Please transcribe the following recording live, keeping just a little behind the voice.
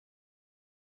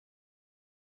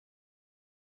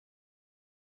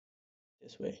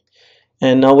this way.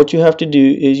 And now what you have to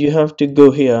do is you have to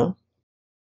go here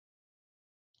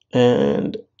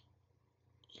and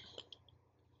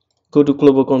go to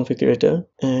global configurator,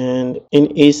 and in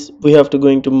is we have to go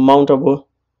into mount our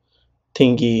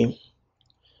thingy,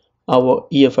 our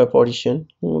EFI partition.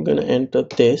 We're gonna enter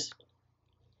this,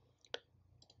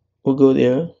 we'll go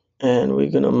there and we're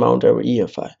gonna mount our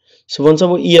EFI. So once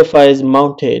our EFI is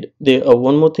mounted, there are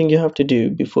one more thing you have to do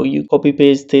before you copy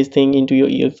paste this thing into your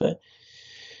EFI.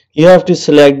 You have to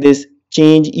select this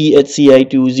change EHCI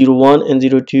to 01 and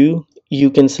 02. You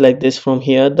can select this from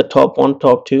here, the top one,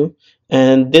 top two,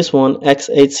 and this one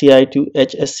XHCI to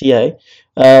HSCI.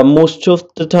 Most of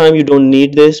the time you don't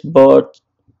need this, but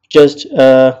just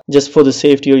for the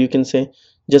safety, or you can say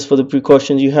just for the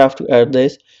precautions, you have to add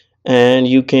this, and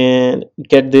you can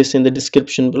get this in the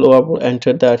description below. I will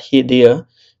enter that here there,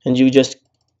 and you just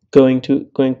going to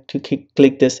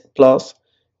click this plus,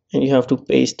 and you have to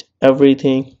paste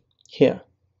everything here.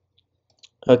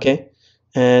 Okay,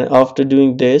 and after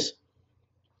doing this,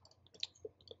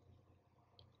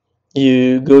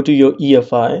 you go to your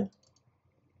EFI,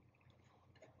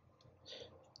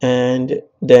 and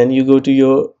then you go to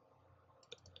your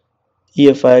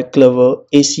EFI Clever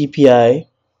ACPI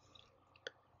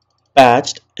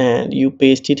patched, and you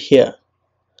paste it here.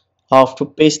 After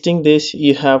pasting this,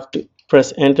 you have to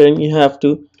press enter, and you have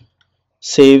to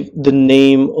save the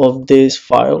name of this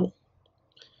file.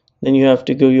 Then you have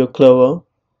to go your Clever,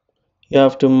 you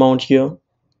have to mount your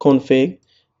config,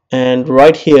 and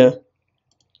right here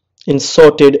in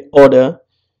sorted order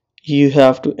you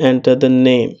have to enter the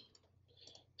name.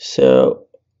 So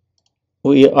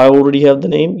I already have the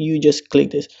name. You just click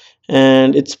this,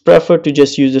 and it's preferred to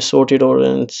just use the sorted order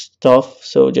and stuff,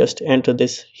 so just enter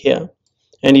this here.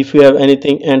 And if you have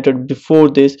anything entered before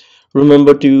this,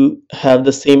 remember to have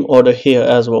the same order here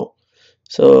as well.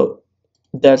 So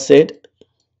that's it.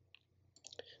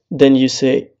 Then you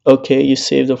say okay, you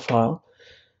save the file,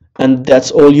 and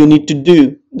that's all you need to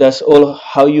do. That's all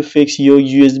how you fix your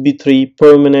USB 3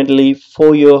 permanently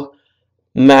for your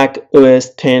Mac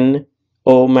OS 10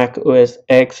 or Mac OS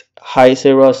X, High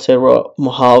Sierra,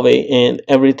 Mojave, and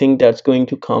everything that's going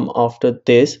to come after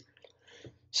this.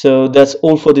 So that's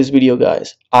all for this video,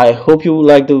 guys. I hope you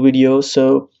like the video,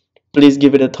 so please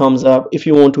give it a thumbs up. If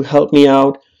you want to help me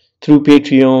out through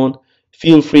Patreon,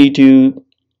 feel free to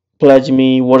pledge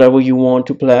me whatever you want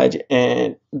to pledge,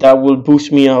 and that will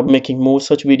boost me up making more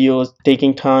such videos,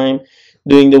 taking time,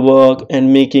 doing the work,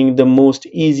 and making the most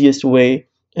easiest way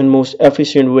and most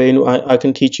efficient way I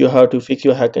can teach you how to fix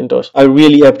your Hackintosh. I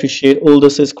really appreciate all the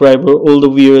subscribers, all the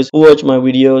viewers who watch my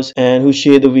videos and who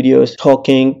share the videos,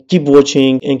 talking. Keep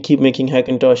watching and keep making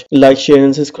Hackintosh. Like, share,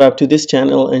 and subscribe to this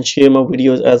channel, and share my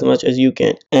videos as much as you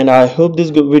can. And I hope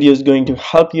this video is going to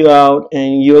help you out,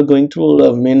 and you are going to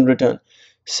love me in return.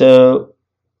 So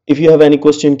if you have any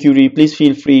question, query, please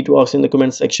feel free to ask in the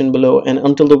comment section below. And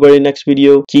until the very next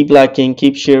video, keep liking,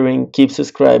 keep sharing, keep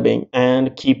subscribing,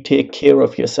 and take care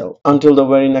of yourself. Until the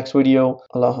very next video,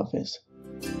 Allah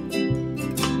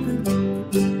Hafiz.